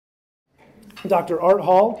Dr. Art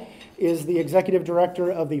Hall is the executive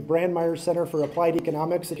director of the Brandmeyer Center for Applied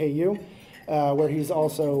Economics at KU, where he's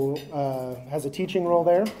also has a teaching role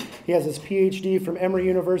there. He has his Ph.D. from Emory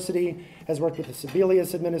University, has worked with the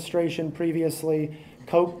Sebelius administration previously,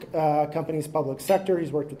 Koch Company's public sector.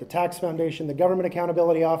 He's worked with the Tax Foundation, the Government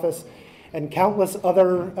Accountability Office, and countless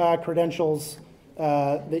other credentials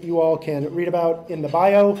that you all can read about in the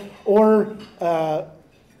bio or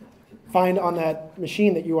find on that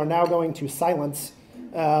machine that you are now going to silence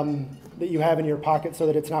that you have in your pocket so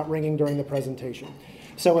that it's not ringing during the presentation.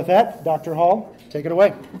 So with that, Dr. Hall, take it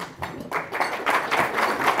away.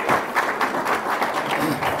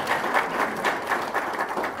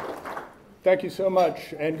 Thank you so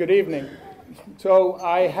much, and good evening. So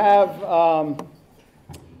I have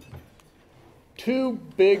two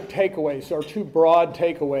big takeaways, or two broad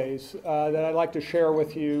takeaways that I'd like to share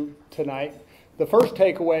with you tonight. The first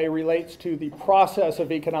takeaway relates to the process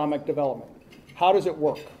of economic development. How does it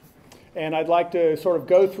work? And I'd like to sort of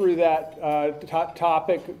go through that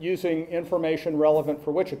topic using information relevant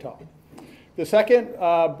for Wichita. The second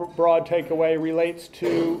broad takeaway relates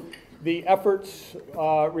to the efforts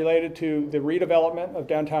related to the redevelopment of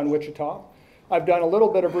downtown Wichita. I've done a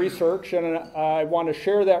little bit of research, and I want to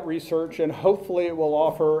share that research, and hopefully it will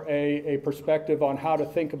offer a perspective on how to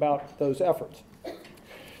think about those efforts.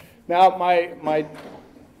 Now,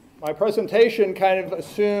 my presentation kind of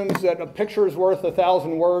assumes that a picture is worth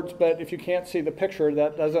 1,000 words, but if you can't see the picture,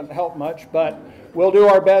 that doesn't help much. But we'll do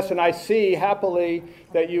our best, and I see happily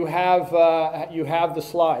that you have the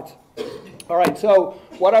slides. All right, so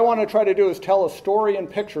what I want to try to do is tell a story in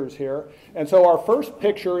pictures here. And so our first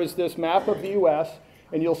picture is this map of the U.S.,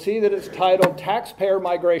 and you'll see that it's titled Taxpayer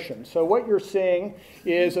Migration. So what you're seeing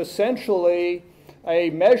is essentially a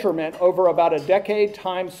measurement over about a decade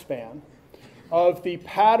time span of the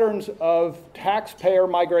patterns of taxpayer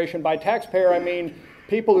migration. By taxpayer, I mean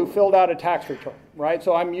people who filled out a tax return, right?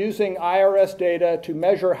 So I'm using IRS data to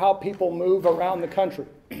measure how people move around the country.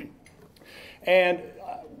 And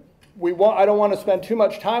I don't want to spend too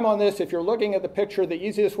much time on this. If you're looking at the picture, the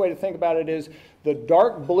easiest way to think about it is the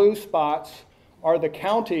dark blue spots are the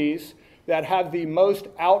counties that have the most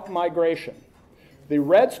out-migration. The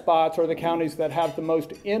red spots are the counties that have the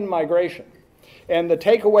most in-migration. And the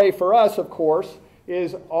takeaway for us, of course,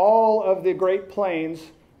 is all of the Great Plains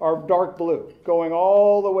are dark blue, going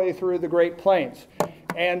all the way through the Great Plains.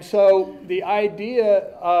 And so the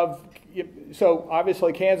idea of, so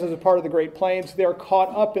obviously Kansas is part of the Great Plains, they're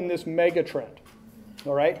caught up in this mega trend,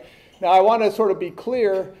 all right? Now I want to sort of be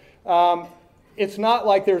clear, it's not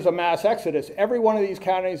like there's a mass exodus. Every one of these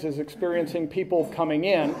counties is experiencing people coming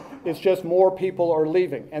in. It's just more people are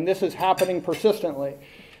leaving, and this is happening persistently.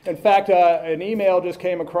 In fact, an email just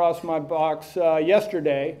came across my box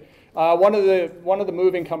yesterday. One of the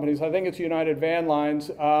moving companies, I think it's United Van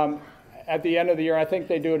Lines, at the end of the year, I think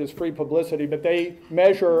they do it as free publicity, but they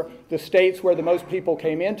measure the states where the most people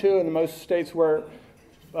came into and the most states where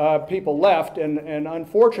people left, and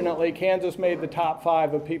unfortunately, Kansas made the top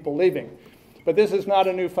 5 of people leaving. But this is not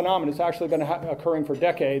a new phenomenon. It's actually been occurring for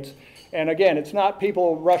decades. And again, it's not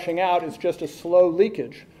people rushing out, it's just a slow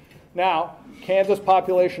leakage. Now, Kansas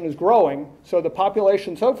population is growing, so the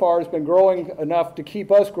population so far has been growing enough to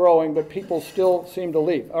keep us growing, but people still seem to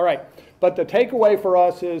leave. All right, but the takeaway for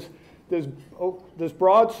us is this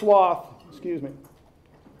broad swath, excuse me.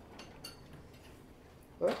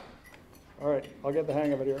 All right, I'll get the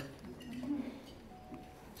hang of it here.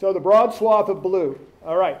 So the broad swath of blue.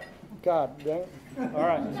 All right, God, dang it. All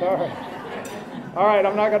right, sorry. All right,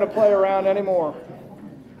 I'm not going to play around anymore.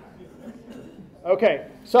 Okay,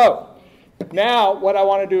 so now what I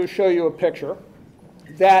want to do is show you a picture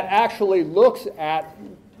that actually looks at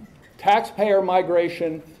taxpayer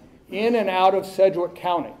migration in and out of Sedgwick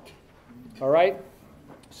County. All right?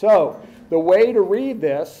 So the way to read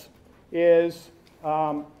this is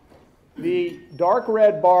the dark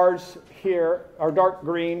red bars here, or dark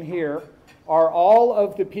green here, are all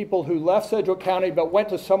of the people who left Sedgwick County but went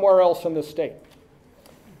to somewhere else in the state.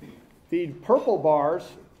 The purple bars,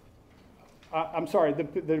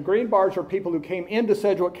 the green bars are people who came into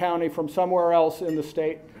Sedgwick County from somewhere else in the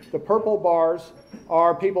state. The purple bars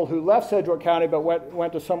are people who left Sedgwick County but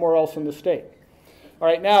went to somewhere else in the state. All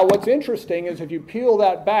right, now what's interesting is if you peel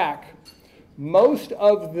that back, most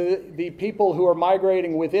of the people who are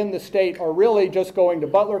migrating within the state are really just going to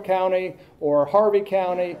Butler County or Harvey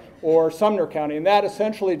County or Sumner County, and that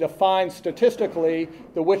essentially defines statistically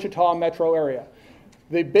the Wichita metro area.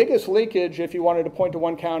 The biggest leakage, if you wanted to point to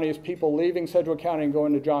one county, is people leaving Sedgwick County and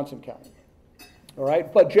going to Johnson County. All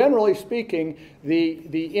right, but generally speaking,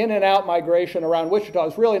 the in and out migration around Wichita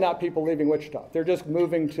is really not people leaving Wichita. They're just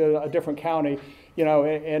moving to a different county, you know,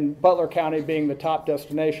 and Butler County being the top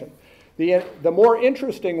destination. The more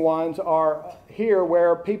interesting ones are here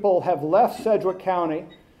where people have left Sedgwick County,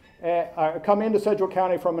 come into Sedgwick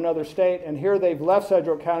County from another state, and here they've left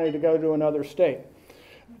Sedgwick County to go to another state.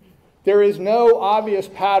 There is no obvious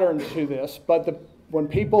pattern to this, but when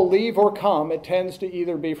people leave or come, it tends to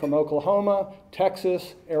either be from Oklahoma,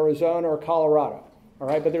 Texas, Arizona, or Colorado. All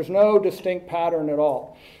right, but there's no distinct pattern at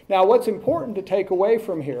all. Now, what's important to take away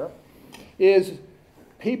from here is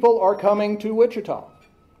people are coming to Wichita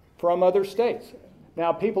from other states.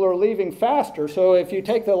 Now, people are leaving faster, so if you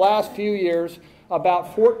take the last few years,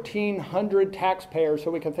 about 1,400 taxpayers,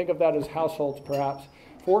 so we can think of that as households perhaps,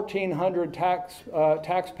 1,400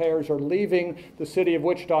 taxpayers are leaving the city of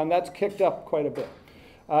Wichita, and that's kicked up quite a bit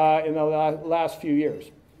in the last few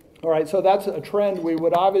years. All right, so that's a trend we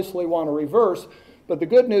would obviously want to reverse, but the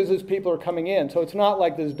good news is people are coming in, so it's not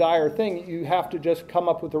like this dire thing. You have to just come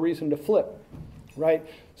up with a reason to flip, right?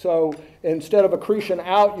 So instead of accretion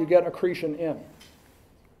out, you get accretion in.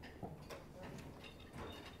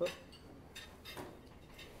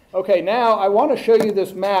 Okay, now I want to show you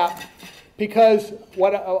this map because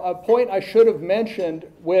a point I should have mentioned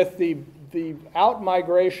with the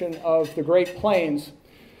out-migration of the Great Plains,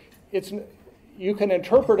 you can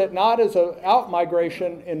interpret it not as an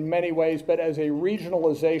out-migration in many ways, but as a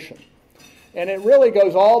regionalization. And it really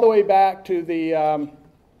goes all the way back to the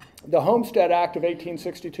Homestead Act of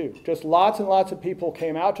 1862. Just lots and lots of people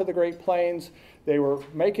came out to the Great Plains. They were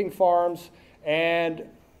making farms, and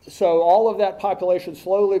so all of that population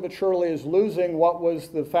slowly but surely is losing what was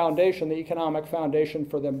the foundation, the economic foundation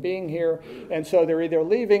for them being here. And so they're either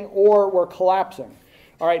leaving or we're collapsing.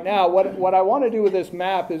 All right, now what I want to do with this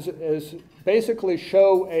map is basically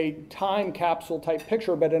show a time capsule type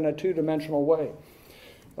picture, but in a two-dimensional way.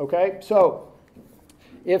 Okay, so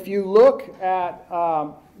if you look at,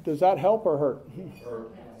 does that help or hurt?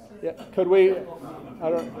 Yeah, could we, I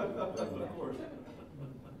don't.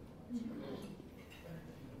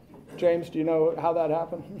 James, do you know how that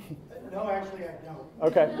happened? No, actually, I don't.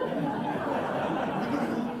 Okay.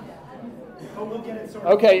 But we'll get it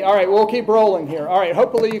sorted. Okay, all right, we'll keep rolling here. All right,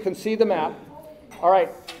 hopefully you can see the map. All right,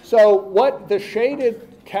 so what the shaded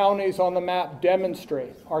counties on the map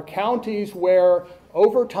demonstrate are counties where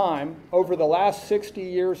over time, over the last 60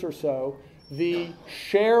 years or so, the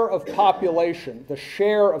share of population, the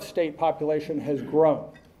share of state population has grown.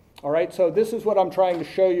 All right, so this is what I'm trying to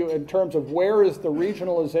show you in terms of where is the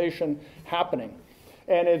regionalization happening.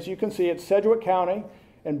 And as you can see, it's Sedgwick County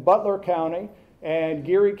and Butler County and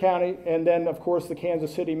Geary County, and then, of course, the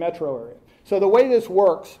Kansas City metro area. So the way this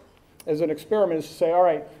works as an experiment is to say, all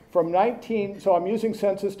right, so I'm using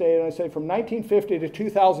census data, and I say from 1950 to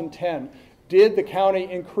 2010, did the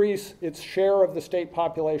county increase its share of the state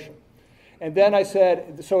population? And then I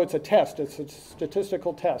said, so it's a test, it's a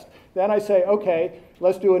statistical test. Then I say, okay,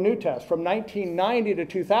 let's do a new test. From 1990 to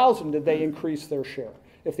 2000, did they increase their share?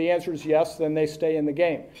 If the answer is yes, then they stay in the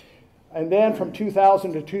game. And then from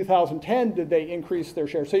 2000 to 2010, did they increase their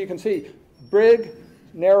share? So you can see big,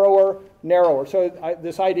 narrower, narrower. So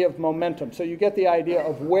this idea of momentum. So you get the idea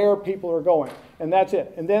of where people are going. And that's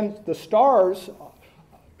it. And then the stars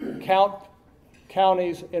count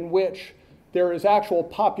counties in which there is actual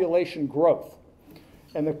population growth.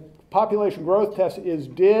 And the population growth test is,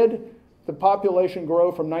 did the population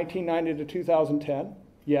grow from 1990 to 2010?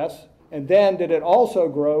 Yes. And then did it also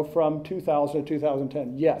grow from 2000 to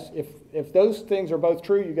 2010? Yes. If those things are both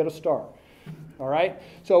true, you get a star. All right?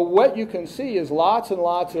 So what you can see is lots and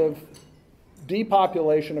lots of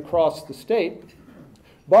depopulation across the state.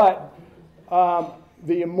 But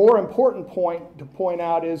the more important point to point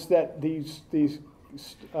out is that these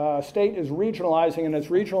state is regionalizing, and it's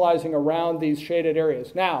regionalizing around these shaded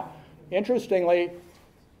areas. Now, interestingly,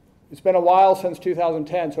 it's been a while since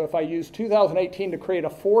 2010, so if I use 2018 to create a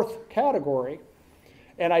fourth category,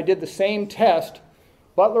 and I did the same test,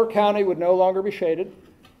 Butler County would no longer be shaded,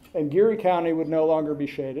 and Geary County would no longer be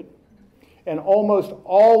shaded, and almost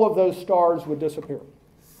all of those stars would disappear.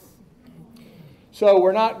 So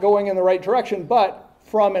we're not going in the right direction, but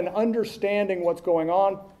from an understanding what's going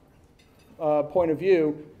on point of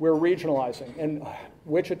view, we're regionalizing, and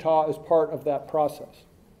Wichita is part of that process.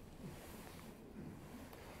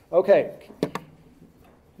 Okay,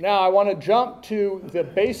 now I want to jump to the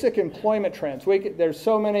basic employment trends. There's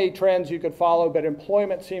so many trends you could follow, but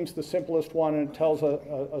employment seems the simplest one, and it tells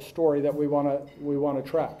a story that we want to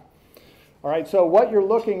track. All right, so what you're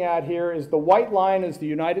looking at here is the white line is the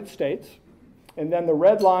United States, and then the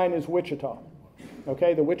red line is Wichita.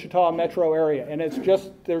 okay, the Wichita metro area. And it's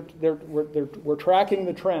just, we're tracking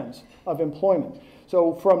the trends of employment.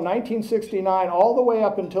 So from 1969 all the way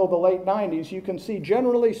up until the late 90s, you can see,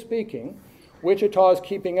 generally speaking, Wichita is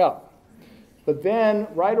keeping up. But then,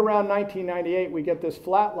 right around 1998, we get this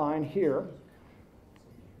flat line here.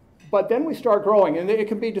 But then we start growing, and it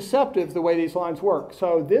can be deceptive the way these lines work.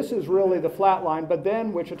 So this is really the flat line, but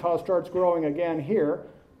then Wichita starts growing again here.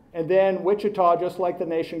 And then Wichita, just like the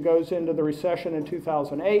nation, goes into the recession in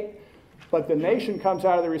 2008. But the nation comes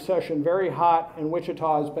out of the recession very hot, and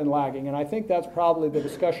Wichita has been lagging. And I think that's probably the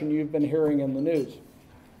discussion you've been hearing in the news.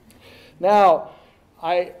 Now,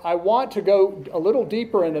 I want to go a little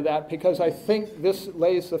deeper into that because I think this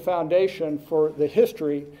lays the foundation for the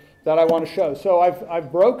history that I want to show. So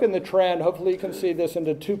I've broken the trend, hopefully you can see this,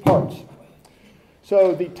 into two parts.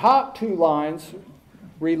 So the top two lines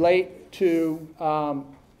relate to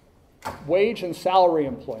wage and salary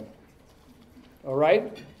employment, all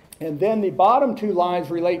right? And then the bottom two lines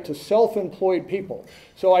relate to self-employed people.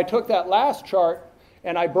 So I took that last chart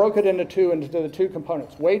and I broke it into the two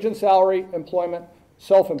components, wage and salary employment,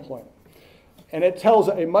 self-employment. And it tells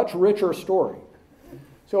a much richer story.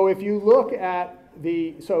 So if you look at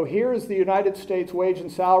so here's the United States wage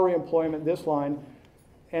and salary employment, this line,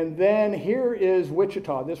 and then here is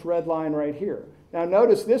Wichita, this red line right here. Now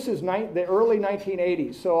notice this is the early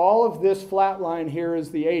 1980s, so all of this flat line here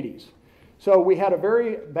is the 80s. So we had a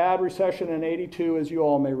very bad recession in 82, as you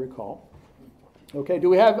all may recall. Okay, do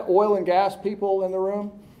we have oil and gas people in the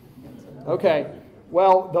room? Okay,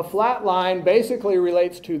 well, the flat line basically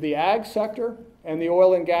relates to the ag sector and the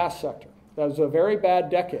oil and gas sector. That was a very bad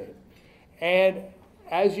decade. And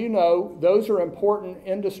as you know, those are important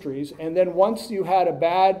industries. And then once you had a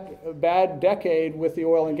bad decade with the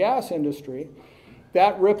oil and gas industry,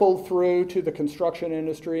 that rippled through to the construction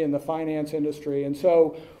industry and the finance industry. And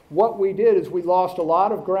so what we did is we lost a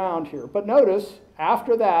lot of ground here. But notice,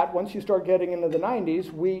 after that, once you start getting into the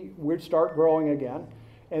 90s, we start growing again.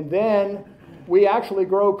 And then we actually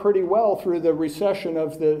grow pretty well through the recession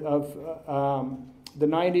of the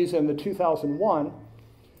 90s and the 2001.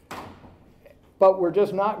 But we're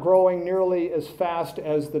just not growing nearly as fast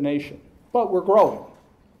as the nation. But we're growing.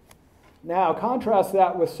 Now, contrast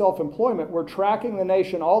that with self-employment. We're tracking the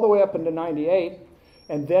nation all the way up into 98,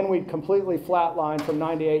 and then we completely flatline from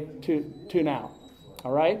 98 to now.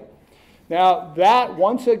 All right? Now, that,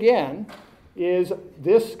 once again,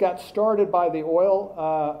 this got started by the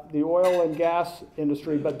oil and gas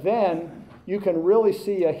industry, but then you can really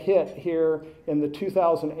see a hit here in the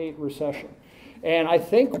 2008 recession. And I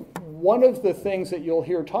think one of the things that you'll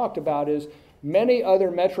hear talked about is many other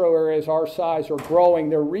metro areas our size are growing.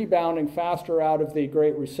 They're rebounding faster out of the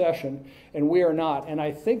Great Recession, and we are not. And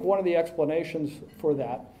I think one of the explanations for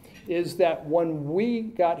that is that when we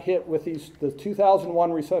got hit with the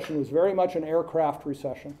 2001 recession was very much an aircraft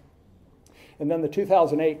recession. And then the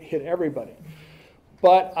 2008 hit everybody.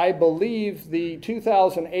 But I believe the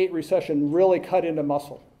 2008 recession really cut into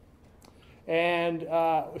muscle. And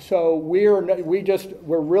so we're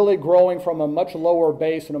really growing from a much lower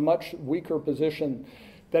base and a much weaker position.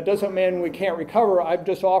 That doesn't mean we can't recover. I'm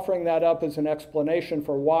just offering that up as an explanation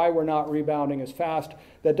for why we're not rebounding as fast.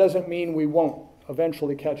 That doesn't mean we won't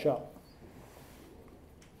eventually catch up.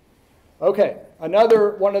 Okay,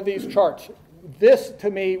 another one of these charts. This, to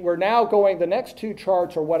me, we're now going, the next two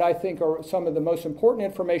charts are what I think are some of the most important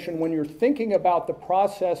information when you're thinking about the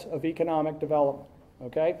process of economic development,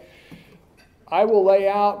 okay? I will lay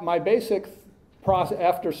out my basic process.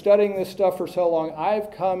 After studying this stuff for so long, I've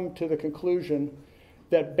come to the conclusion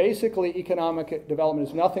that basically economic development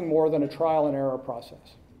is nothing more than a trial and error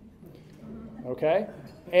process. Okay?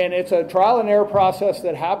 And it's a trial and error process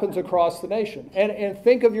that happens across the nation. And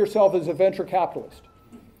think of yourself as a venture capitalist.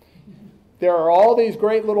 There are all these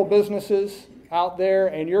great little businesses out there,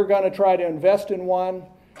 and you're going to try to invest in one,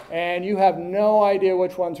 and you have no idea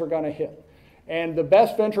which ones are going to hit. And the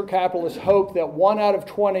best venture capitalists hope that 1 out of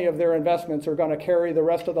 20 of their investments are going to carry the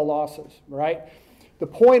rest of the losses, right? The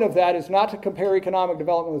point of that is not to compare economic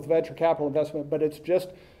development with venture capital investment, but it's just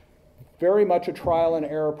very much a trial and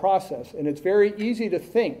error process. And it's very easy to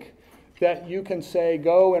think that you can say,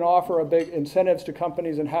 go and offer a big incentives to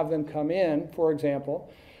companies and have them come in, for example,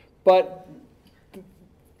 but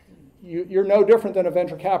you're no different than a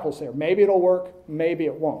venture capitalist there. Maybe it'll work, maybe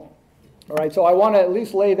it won't. All right, so I want to at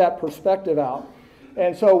least lay that perspective out.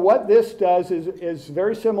 And so what this does is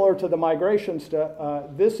very similar to the migration stuff.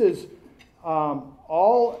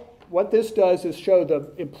 What this does is show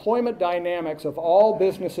the employment dynamics of all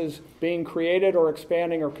businesses being created or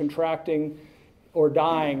expanding or contracting or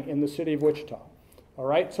dying in the city of Wichita. All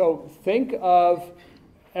right, so think of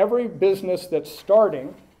every business that's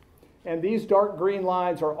starting, and these dark green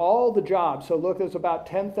lines are all the jobs. So look, there's about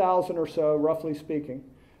 10,000 or so, roughly speaking,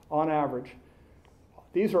 on average.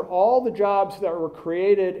 These are all the jobs that were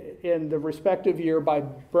created in the respective year by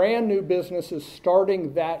brand new businesses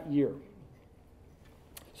starting that year.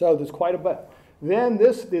 So there's quite a bit. Then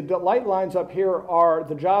the light lines up here are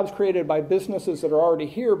the jobs created by businesses that are already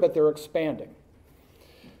here, but they're expanding.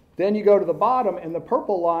 Then you go to the bottom, and the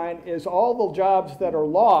purple line is all the jobs that are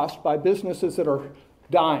lost by businesses that are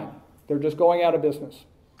dying. They're just going out of business,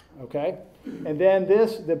 okay? And then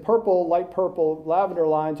the purple, light purple, lavender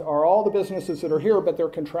lines are all the businesses that are here, but they're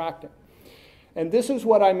contracting. And this is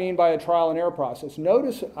what I mean by a trial and error process.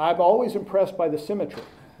 Notice I'm always impressed by the symmetry,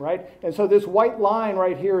 right? And so this white line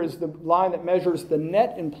right here is the line that measures the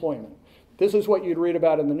net employment. This is what you'd read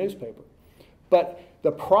about in the newspaper. But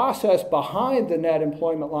the process behind the net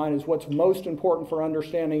employment line is what's most important for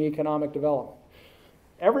understanding economic development.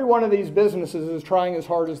 Every one of these businesses is trying as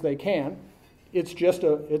hard as they can. It's just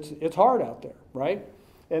it's hard out there, right?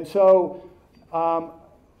 And so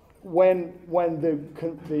when the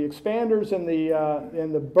expanders and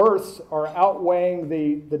the births are outweighing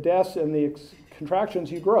the deaths and the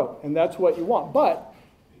contractions, you grow, and that's what you want. But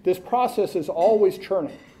this process is always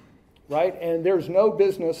churning, right? And there's no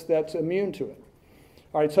business that's immune to it.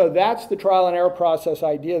 All right, so that's the trial and error process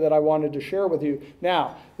idea that I wanted to share with you.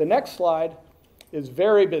 Now, the next slide is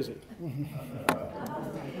very busy.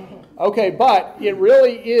 Okay, but it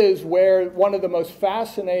really is where one of the most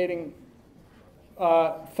fascinating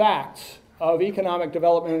facts of economic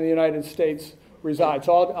development in the United States resides.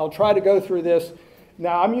 So I'll try to go through this.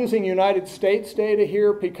 Now, I'm using United States data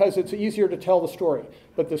here because it's easier to tell the story.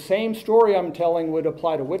 But the same story I'm telling would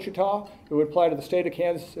apply to Wichita, it would apply to the state of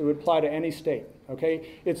Kansas, it would apply to any state.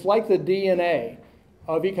 Okay? It's like the DNA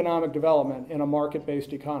of economic development in a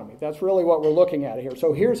market-based economy. That's really what we're looking at here.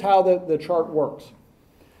 So here's how the chart works.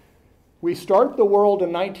 We start the world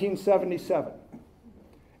in 1977.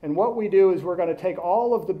 And what we do is we're going to take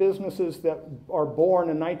all of the businesses that are born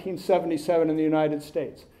in 1977 in the United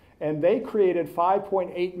States. And they created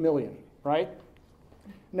 5.8 million, right?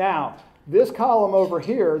 Now, this column over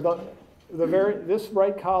here, this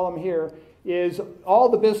right column here, is all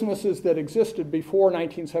the businesses that existed before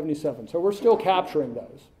 1977. So we're still capturing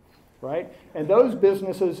those, right? And those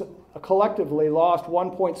businesses collectively lost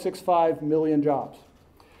 1.65 million jobs.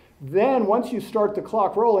 Then once you start the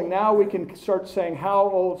clock rolling, now we can start saying how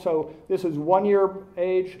old. So this is 1 year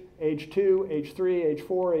age, age 2, age 3, age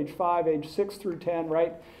 4, age 5, age 6 through 10,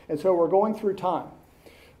 right? And so we're going through time.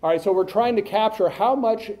 All right, so we're trying to capture how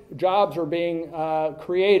much jobs are being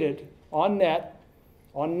created on net,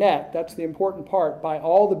 that's the important part, by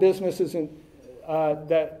all the businesses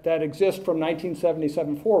that exist from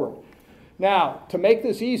 1977 forward. Now, to make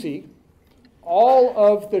this easy, all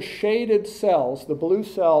of the shaded cells, the blue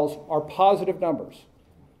cells, are positive numbers.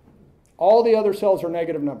 All the other cells are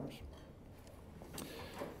negative numbers.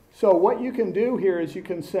 So what you can do here is you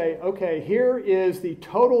can say, okay, here is the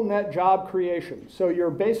total net job creation. So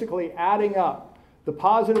you're basically adding up the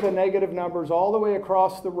positive and negative numbers all the way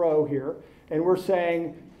across the row here, and we're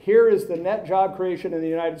saying, here is the net job creation in the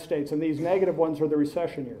United States, and these negative ones are the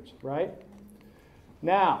recession years, right?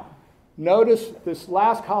 Now, notice this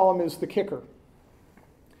last column is the kicker.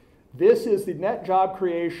 This is the net job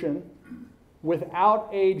creation without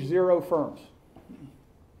age 0 firms.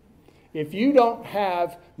 If you don't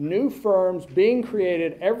have new firms being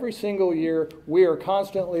created every single year, we are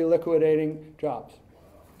constantly liquidating jobs.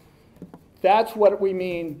 That's what we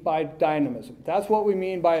mean by dynamism. That's what we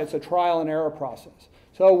mean by it's a trial and error process.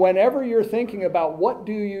 So whenever you're thinking about what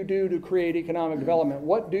do you do to create economic development,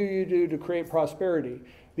 what do you do to create prosperity,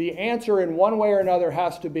 the answer in one way or another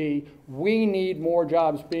has to be we need more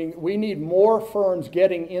jobs we need more firms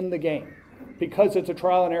getting in the game because it's a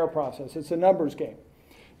trial and error process. It's a numbers game.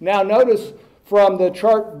 Now notice from the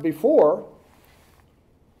chart before,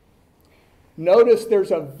 notice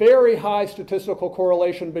there's a very high statistical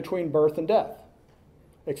correlation between birth and death,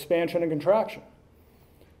 expansion and contraction,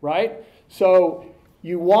 right? So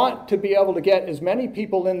you want to be able to get as many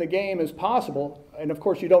people in the game as possible, and of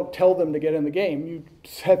course you don't tell them to get in the game, you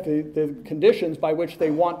set the conditions by which they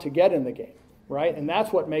want to get in the game, right? And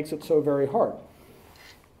that's what makes it so very hard.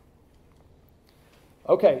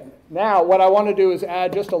 Okay, now what I want to do is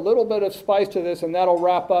add just a little bit of spice to this, and that'll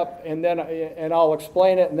wrap up, and I'll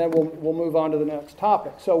explain it, and then we'll move on to the next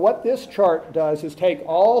topic. So what this chart does is take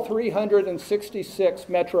all 366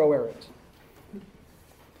 metro areas.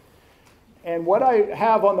 And what I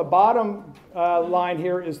have on the bottom line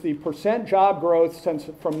here is the percent job growth since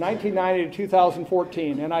from 1990 to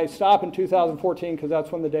 2014. And I stop in 2014 because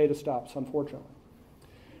that's when the data stops, unfortunately.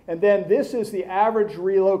 And then this is the average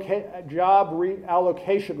job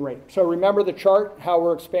reallocation rate. So remember the chart, how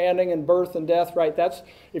we're expanding in birth and death, right? That's,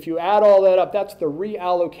 if you add all that up, that's the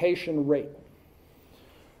reallocation rate.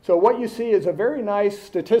 So what you see is a very nice,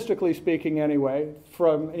 statistically speaking anyway,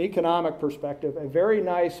 from an economic perspective, a very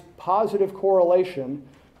nice positive correlation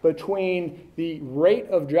between the rate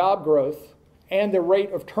of job growth and the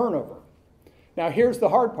rate of turnover. Now here's the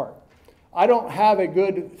hard part. I don't have a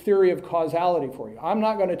good theory of causality for you. I'm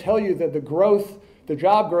not going to tell you that the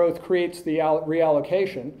job growth creates the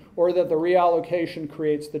reallocation, or that the reallocation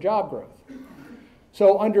creates the job growth.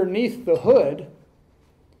 So underneath the hood,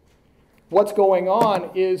 what's going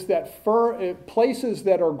on is that places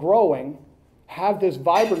that are growing have this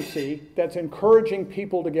vibrancy that's encouraging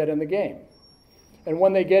people to get in the game. And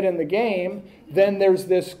when they get in the game, then there's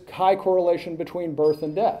this high correlation between birth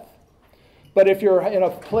and death. But if you're in a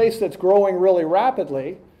place that's growing really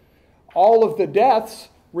rapidly, all of the deaths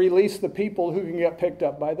release the people who can get picked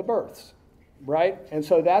up by the births, right? And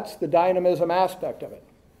so that's the dynamism aspect of it.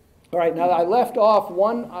 All right, now I left off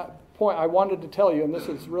one point I wanted to tell you, and this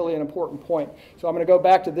is really an important point. So I'm going to go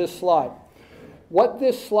back to this slide. What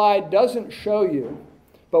this slide doesn't show you,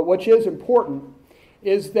 but which is important,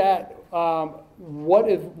 is that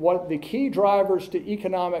what the key drivers to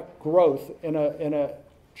economic growth in a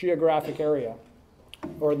geographic area,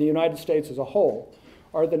 or the United States as a whole,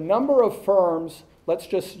 are the number of firms, let's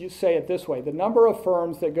just say it this way, the number of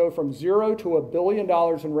firms that go from 0 to $1 billion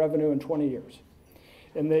in revenue in 20 years.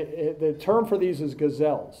 And the term for these is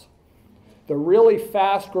gazelles. The really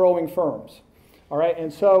fast-growing firms. All right,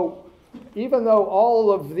 and so even though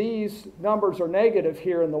all of these numbers are negative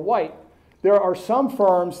here in the white, there are some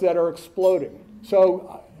firms that are exploding.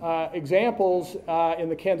 So examples in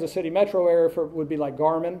the Kansas City metro area would be like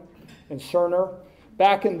Garmin and Cerner.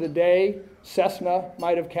 Back in the day, Cessna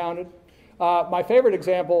might have counted. My favorite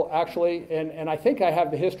example, actually, and I think I have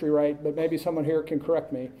the history right, but maybe someone here can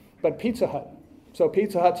correct me, but Pizza Hut. So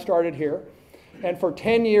Pizza Hut started here, and for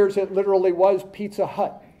 10 years it literally was Pizza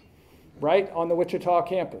Hut, right, on the Wichita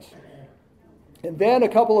campus. And then a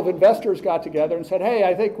couple of investors got together and said, hey,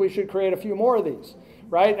 I think we should create a few more of these,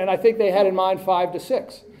 right? And I think they had in mind 5 to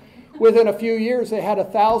 6. Within a few years, they had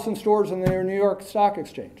 1,000 stores in their New York Stock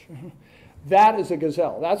Exchange. That is a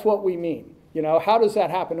gazelle. That's what we mean. You know, how does that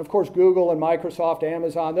happen? Of course, Google and Microsoft,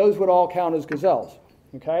 Amazon, those would all count as gazelles,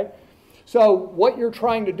 okay? So what you're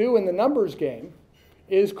trying to do in the numbers game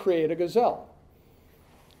is create a gazelle.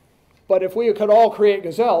 But if we could all create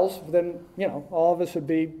gazelles, then, you know, all of us would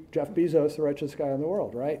be Jeff Bezos, the richest guy in the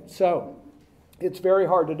world, right? So it's very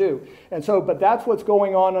hard to do. And so, but that's what's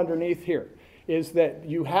going on underneath here, is that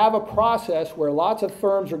you have a process where lots of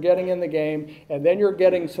firms are getting in the game, and then you're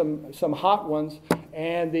getting some hot ones,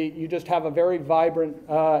 and you just have a very vibrant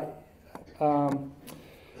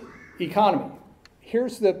economy.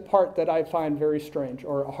 Here's the part that I find very strange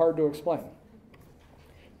or hard to explain.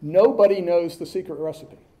 Nobody knows the secret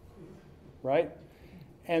recipe, right?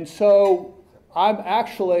 And so I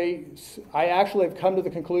actually have come to the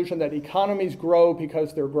conclusion that economies grow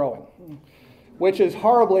because they're growing, which is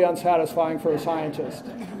horribly unsatisfying for a scientist,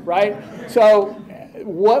 right? So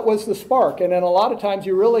what was the spark? And then a lot of times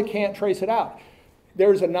you really can't trace it out.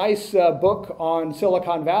 There's a nice book on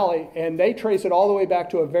Silicon Valley, and they trace it all the way back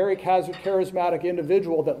to a very charismatic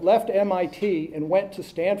individual that left MIT and went to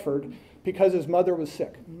Stanford because his mother was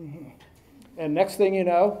sick. And next thing you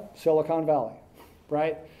know, Silicon Valley,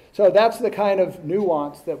 right? So that's the kind of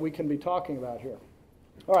nuance that we can be talking about here.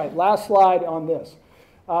 All right, last slide on this.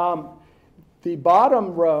 The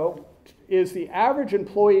bottom row is the average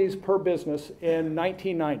employees per business in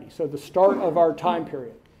 1990, so the start of our time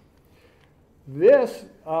period. This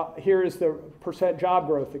here is the percent job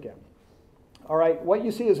growth again. All right, what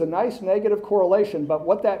you see is a nice negative correlation, but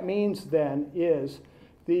what that means then is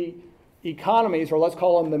the economies, or let's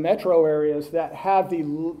call them the metro areas, that have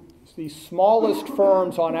the smallest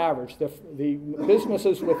firms on average, the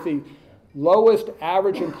businesses with the lowest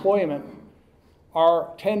average employment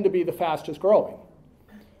tend to be the fastest growing.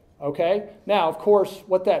 Okay? Now, of course,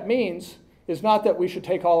 what that means is not that we should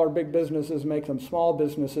take all our big businesses and make them small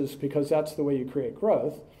businesses, because that's the way you create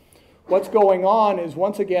growth. What's going on is,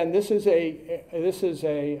 once again, this is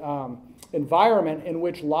a environment in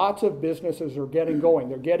which lots of businesses are getting going.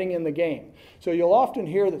 They're getting in the game. So you'll often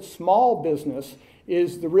hear that small business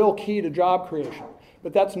is the real key to job creation,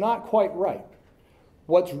 but that's not quite right.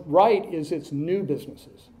 What's right is it's new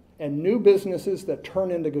businesses, and new businesses that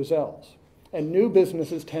turn into gazelles, and new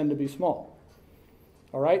businesses tend to be small.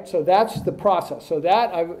 All right, so that's the process. So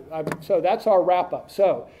that's our wrap up.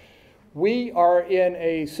 So we are in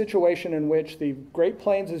a situation in which the Great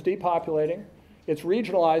Plains is depopulating. It's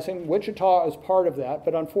regionalizing. Wichita is part of that,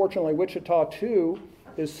 but unfortunately, Wichita too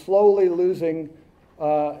is slowly losing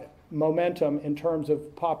momentum in terms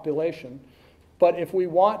of population. But if we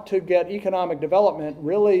want to get economic development,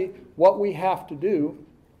 really what we have to do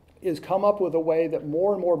is come up with a way that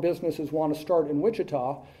more and more businesses want to start in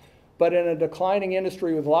Wichita, but in a declining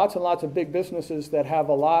industry with lots and lots of big businesses that have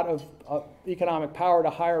a lot of economic power to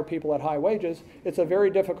hire people at high wages, it's a very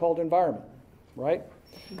difficult environment, right?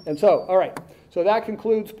 And so, all right, so that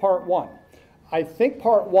concludes part one. I think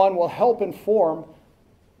part one will help inform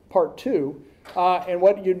part two. And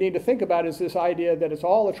what you need to think about is this idea that it's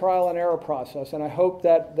all a trial and error process, and I hope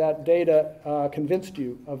that that data convinced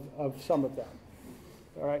you of some of that.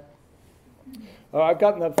 All right. I've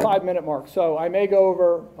gotten the 5-minute mark, so I may go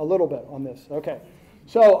over a little bit on this. Okay.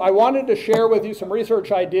 So I wanted to share with you some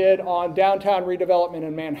research I did on downtown redevelopment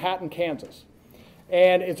in Manhattan, Kansas.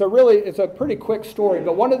 And it's a pretty quick story,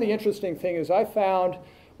 but one of the interesting things is I found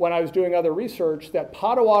when I was doing other research that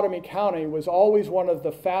Pottawatomie County was always one of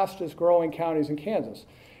the fastest growing counties in Kansas.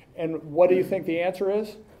 And what do you think the answer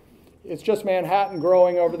is? It's just Manhattan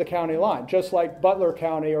growing over the county line, just like Butler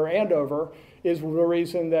County or Andover is the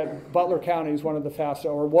reason that Butler County is one of the fastest,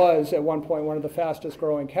 or was at one point one of the fastest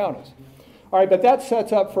growing counties. All right, but that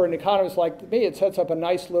sets up, for an economist like me, it sets up a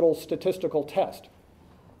nice little statistical test.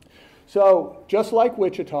 So just like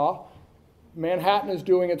Wichita, Manhattan is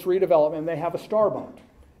doing its redevelopment. They have a star bond.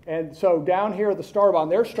 And so down here, the star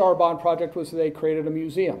bond, their star bond project was they created a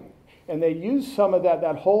museum. And they used some of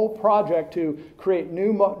that whole project to create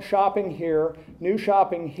new shopping here,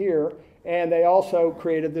 and they also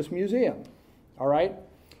created this museum. All right?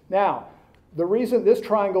 Now, the reason this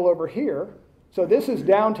triangle over here, so this is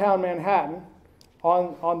downtown Manhattan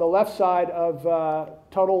on the left side of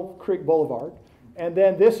Tuttle Creek Boulevard, and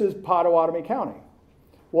then this is Pottawatomie County.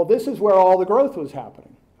 Well, this is where all the growth was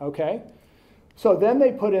happening, okay? So then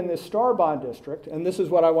they put in this star bond district, and this is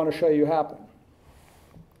what I want to show you happen.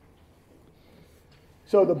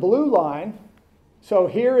 So the blue line, so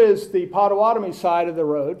here is the Pottawatomie side of the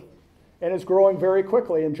road, and it's growing very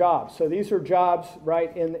quickly in jobs. So these are jobs,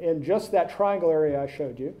 right, in just that triangle area I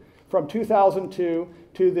showed you, from 2002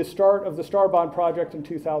 to the start of the star bond project in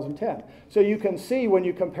 2010. So you can see when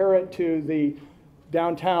you compare it to the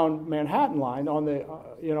downtown Manhattan line on the,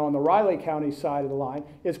 on the Riley County side of the line,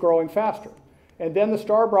 it's growing faster. And then the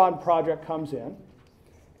star bond project comes in,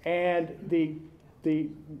 and the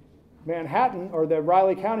Manhattan, or the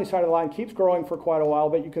Riley County side of the line, keeps growing for quite a while,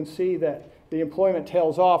 but you can see that the employment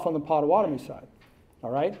tails off on the Pottawatomie side. All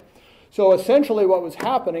right? So essentially what was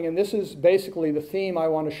happening, and this is basically the theme I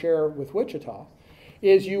want to share with Wichita,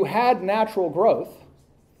 is you had natural growth,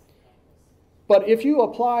 but if you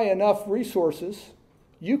apply enough resources,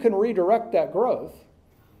 you can redirect that growth,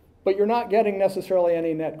 but you're not getting necessarily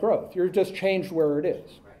any net growth. You're just changed where it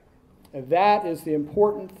is. And that is the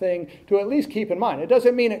important thing to at least keep in mind. It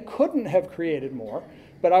doesn't mean it couldn't have created more,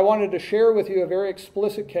 but I wanted to share with you a very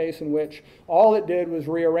explicit case in which all it did was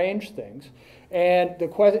rearrange things. And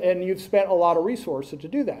you've spent a lot of resources to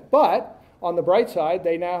do that. But on the bright side,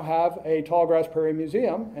 they now have a Tallgrass Prairie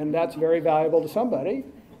Museum, and that's very valuable to somebody,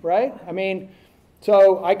 right? I mean,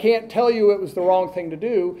 so I can't tell you it was the wrong thing to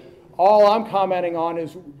do. All I'm commenting on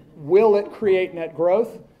is, will it create net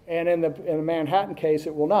growth? And in the Manhattan case,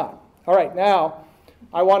 it will not. All right, now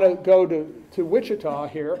I want to go to Wichita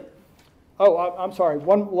here. Oh, I'm sorry,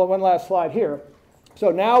 one last slide here. So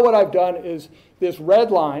now what I've done is this red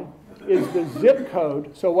line is the zip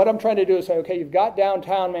code. So what I'm trying to do is say, okay, you've got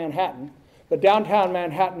downtown Manhattan, but downtown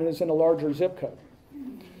Manhattan is in a larger zip code.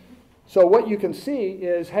 So what you can see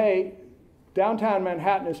is, hey, downtown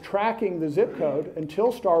Manhattan is tracking the zip code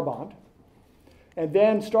until star bond. And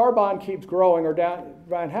then star bond keeps growing, or down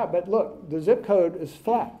Manhattan, but look, the zip code is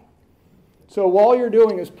flat. So all you're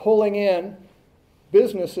doing is pulling in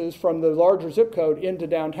businesses from the larger zip code into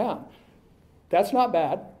downtown. That's not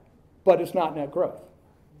bad, but it's not net growth.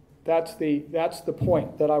 That's the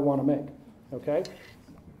point that I want to make, okay?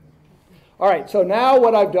 All right, so now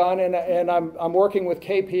what I've done, and I'm working with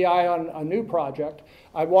KPI on a new project,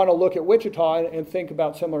 I want to look at Wichita and think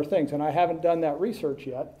about similar things, and I haven't done that research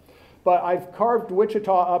yet. But I've carved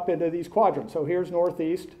Wichita up into these quadrants. So here's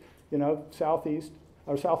northeast, southeast,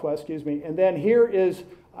 or southwest, excuse me. And then here is,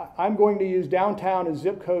 I'm going to use downtown as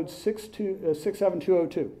zip code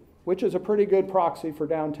 67202, which is a pretty good proxy for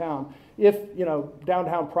downtown, if,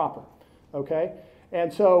 downtown proper, okay?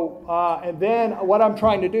 And so, and then what I'm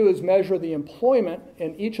trying to do is measure the employment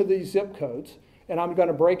in each of these zip codes, and I'm going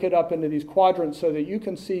to break it up into these quadrants so that you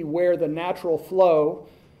can see where the natural flow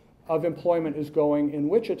of employment is going in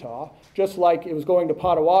Wichita, just like it was going to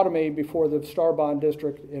Potawatomi before the Starbond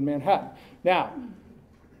district in Manhattan. Now,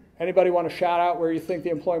 anybody want to shout out where you think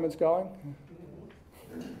the employment's going?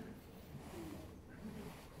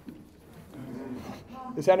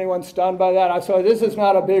 Is anyone stunned by that? So this is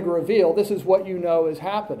not a big reveal. This is what you know is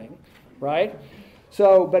happening, right?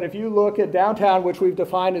 So, but if you look at downtown, which we've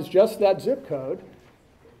defined as just that zip code,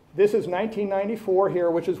 this is 1994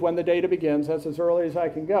 here, which is when the data begins. That's as early as I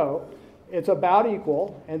can go. It's about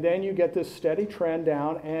equal, and then you get this steady trend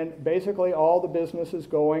down, and basically all the business is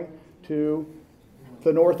going to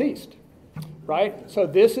the northeast, right? So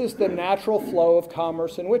this is the natural flow of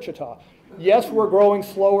commerce in Wichita. Yes, we're growing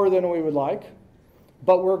slower than we would like,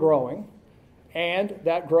 but we're growing, and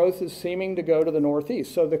that growth is seeming to go to the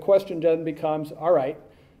northeast. So the question then becomes, all right,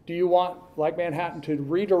 do you want, like Manhattan, to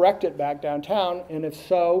redirect it back downtown? And if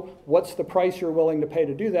so, what's the price you're willing to pay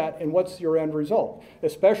to do that? And what's your end result?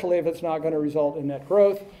 Especially if it's not going to result in net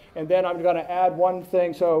growth. And then I'm going to add one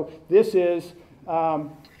thing. So this is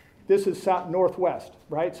south northwest,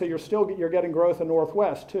 right? So you're getting growth in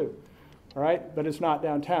northwest too, all right? But it's not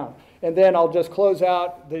downtown. And then I'll just close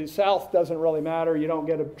out. The south doesn't really matter. You don't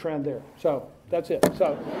get a trend there. So that's it.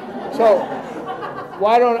 So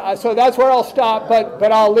why don't I? So that's where I'll stop.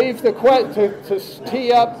 But I'll leave the to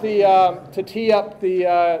tee up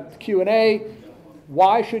the Q&A.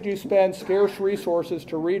 Why should you spend scarce resources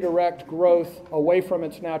to redirect growth away from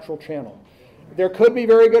its natural channel? There could be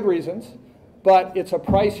very good reasons, but it's a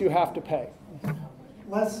price you have to pay.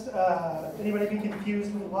 Lest anybody be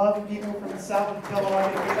confused, we love people from the south of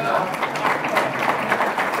Illinois.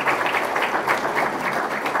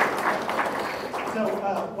 So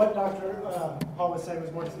what Dr. Hall was saying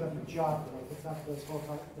was more just about the job growth. It's not those folks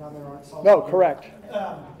down there aren't solving. No, correct.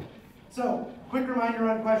 So quick reminder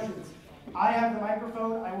on questions. I have the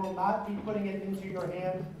microphone. I will not be putting it into your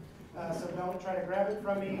hand, so don't try to grab it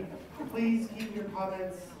from me. Please keep your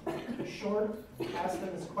comments short. Ask them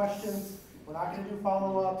as questions. We're not going to do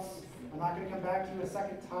follow-ups. I'm not going to come back to you a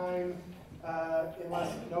second time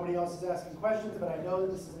unless nobody else is asking questions, but I know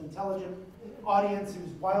that this is an intelligent audience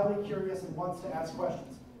who's wildly curious and wants to ask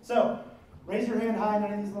questions. So raise your hand high,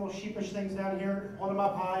 none of these little sheepish things down here. Hold them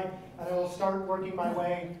up high, and I will start working my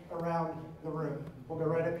way around the room. We'll go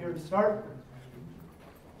right up here to start.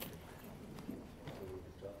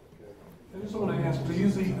 I just want to ask, do you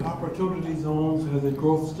see opportunity zones as a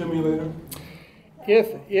growth stimulator?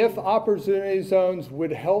 If opportunity zones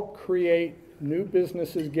would help create new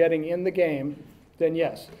businesses getting in the game, then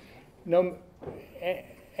yes. No,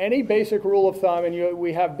 any basic rule of thumb, and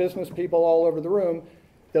we have business people all over the room,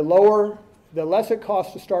 the less it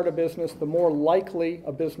costs to start a business, the more likely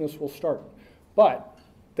a business will start. But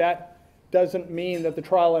that doesn't mean that the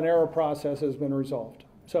trial and error process has been resolved.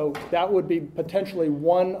 So that would be potentially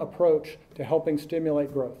one approach to helping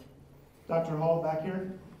stimulate growth. Dr. Hall, back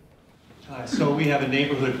here. So we have a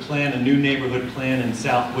neighborhood plan, a new neighborhood plan in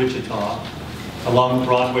South Wichita along the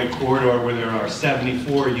Broadway corridor where there are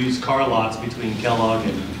 74 used car lots between Kellogg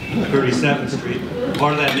and 37th Street.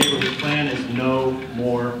 Part of that neighborhood plan is no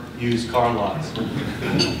more used car lots.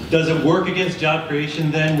 Does it work against job creation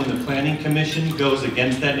then when the Planning Commission goes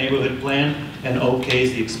against that neighborhood plan and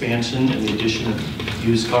okays the expansion and the addition of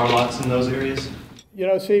used car lots in those areas? You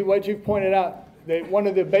know, see, what you've pointed out, one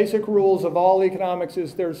of the basic rules of all economics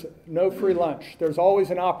is there's no free lunch. There's always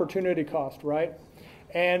an opportunity cost, right?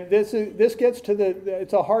 And this gets to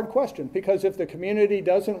it's a hard question, because if the community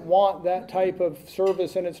doesn't want that type of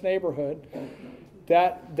service in its neighborhood,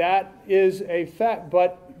 that is a fact,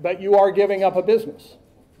 but you are giving up a business,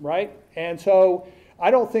 right? And so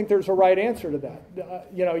I don't think there's a right answer to that.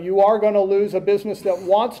 You know, you are going to lose a business that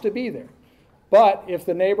wants to be there. But if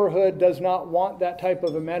the neighborhood does not want that type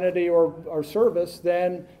of amenity or service,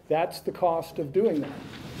 then that's the cost of doing that.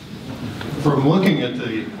 From looking at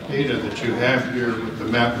the data that you have here with the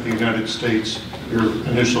map of the United States, your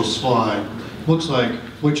initial slide, looks like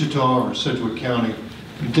Wichita or Sedgwick County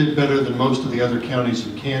did better than most of the other counties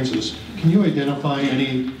in Kansas. Can you identify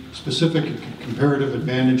any specific comparative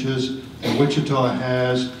advantages that Wichita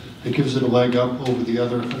has that gives it a leg up over the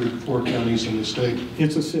other 104 counties in the state?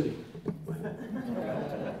 It's a city.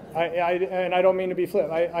 And I don't mean to be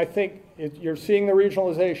flip. I think you're seeing the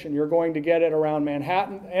regionalization. You're going to get it around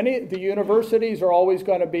Manhattan. The universities are always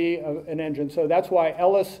going to be an engine. So that's why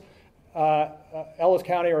Ellis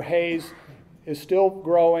County or Hayes is still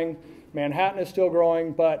growing. Manhattan is still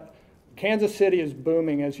growing, but Kansas City is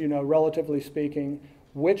booming, as you know, relatively speaking.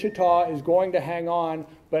 Wichita is going to hang on,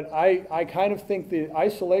 but I kind of think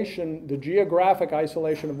the geographic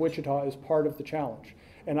isolation of Wichita is part of the challenge.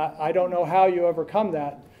 And I don't know how you overcome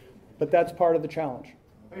that, but that's part of the challenge.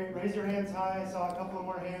 Okay, raise your hands high. I saw a couple of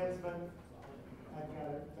more hands, but I've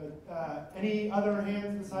got it. But, any other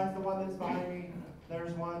hands besides the one that's behind me?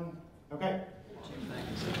 There's one. Okay.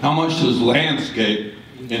 How much does landscape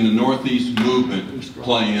in the Northeast movement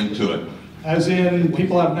play into it? As in,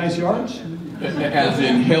 people have nice yards? As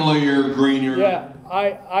in hillier, greener? Yeah,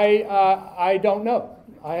 I don't know.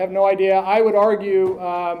 I have no idea. I would argue,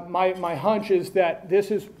 my hunch is that this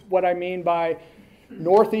is what I mean by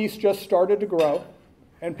Northeast just started to grow,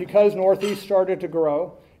 and because Northeast started to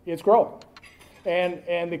grow, it's growing.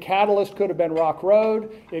 And the catalyst could have been Rock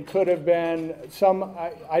Road. It could have been some,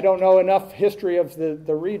 I don't know enough history of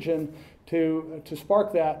the region to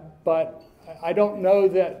spark that, but I don't know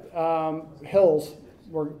that hills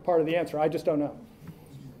were part of the answer. I just don't know.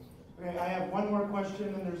 Okay, I have one more question,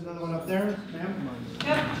 and there's another one up there. Ma'am?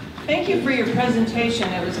 Yep. Thank you for your presentation.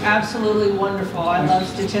 It was absolutely wonderful. I love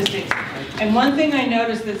statistics. And one thing I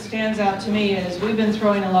noticed that stands out to me is we've been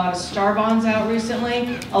throwing a lot of star bonds out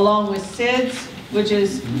recently, along with SIDS, which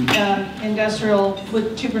is industrial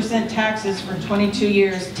with 2% taxes for 22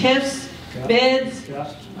 years, TIFs, bids.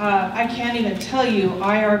 I can't even tell you,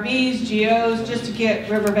 IRBs, GOs, just to get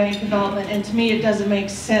riverbank development. And to me, it doesn't make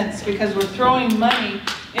sense because we're throwing money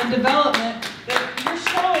in development that you're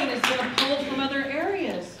showing is going to pull from other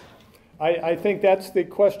areas. I think that's the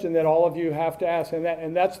question that all of you have to ask,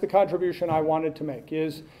 and that's the contribution I wanted to make,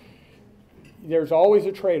 is there's always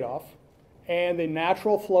a trade-off, and the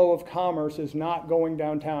natural flow of commerce is not going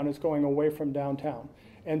downtown, it's going away from downtown.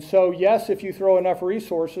 And so, yes, if you throw enough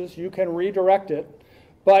resources, you can redirect it,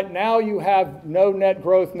 but now you have no net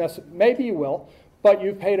growth, maybe you will, but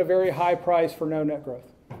you've paid a very high price for no net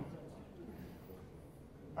growth.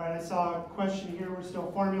 All right, I saw a question here. We're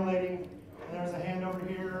still formulating. And there's a hand over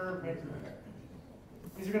here.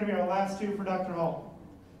 These are going to be our last two for Dr. Hall.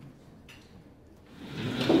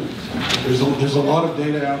 There's a lot of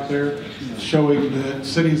data out there showing that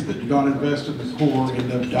cities that do not invest in the core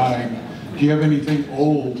end up dying. Do you have anything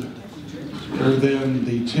older than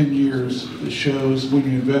the 10 years that shows when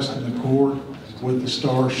you invest in the core with the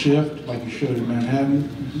star shift, like you showed in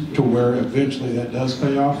Manhattan, to where eventually that does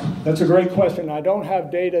pay off? That's a great question. I don't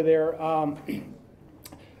have data there,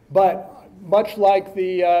 but much like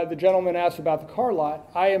the gentleman asked about the car lot,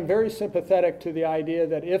 I am very sympathetic to the idea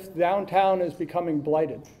that if downtown is becoming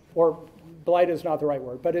blighted, or blight is not the right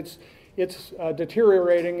word, but it's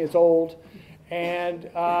deteriorating, it's old, and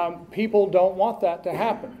people don't want that to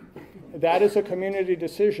happen. That is a community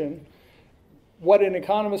decision. What an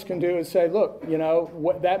economist can do is say, look, you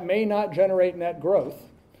know, that may not generate net growth,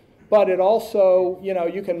 but it also, you know,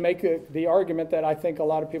 you can make the argument that I think a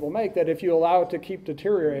lot of people make, that if you allow it to keep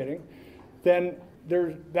deteriorating, then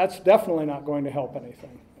that's definitely not going to help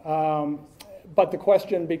anything. But the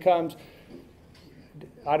question becomes,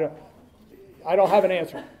 I don't have an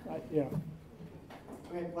answer. You know.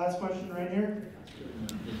 Okay, last question right here.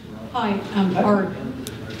 Hi, Art.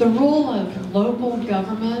 The role of local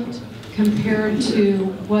government compared to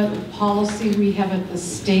what policy we have at the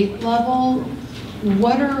state level,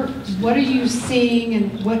 what are you seeing,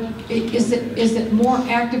 and what is it more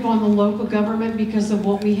active on the local government because of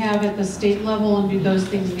what we have at the state level, and do those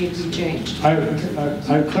things need to be changed?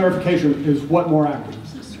 Clarification is what more active?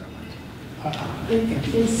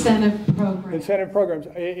 Incentive programs. Incentive programs.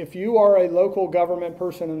 If you are a local government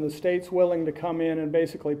person and the state's willing to come in and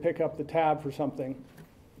basically pick up the tab for something,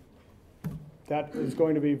 that is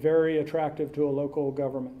going to be very attractive to a local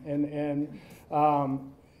government. And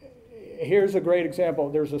here's a great example.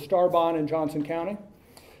 There's a star bond in Johnson County.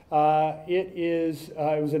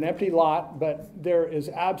 It was an empty lot, but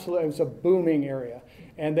it's a booming area.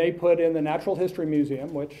 And they put in the Natural History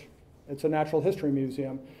Museum, which it's a natural history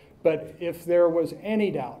museum. But if there was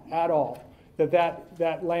any doubt at all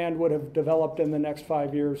that land would have developed in the next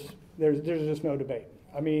 5 years, there's just no debate.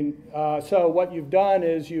 I mean, so what you've done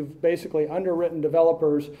is you've basically underwritten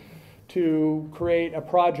developers to create a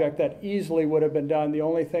project that easily would have been done. The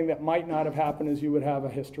only thing that might not have happened is you would have a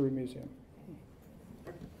history museum.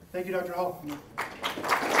 Thank you, Dr. Hall.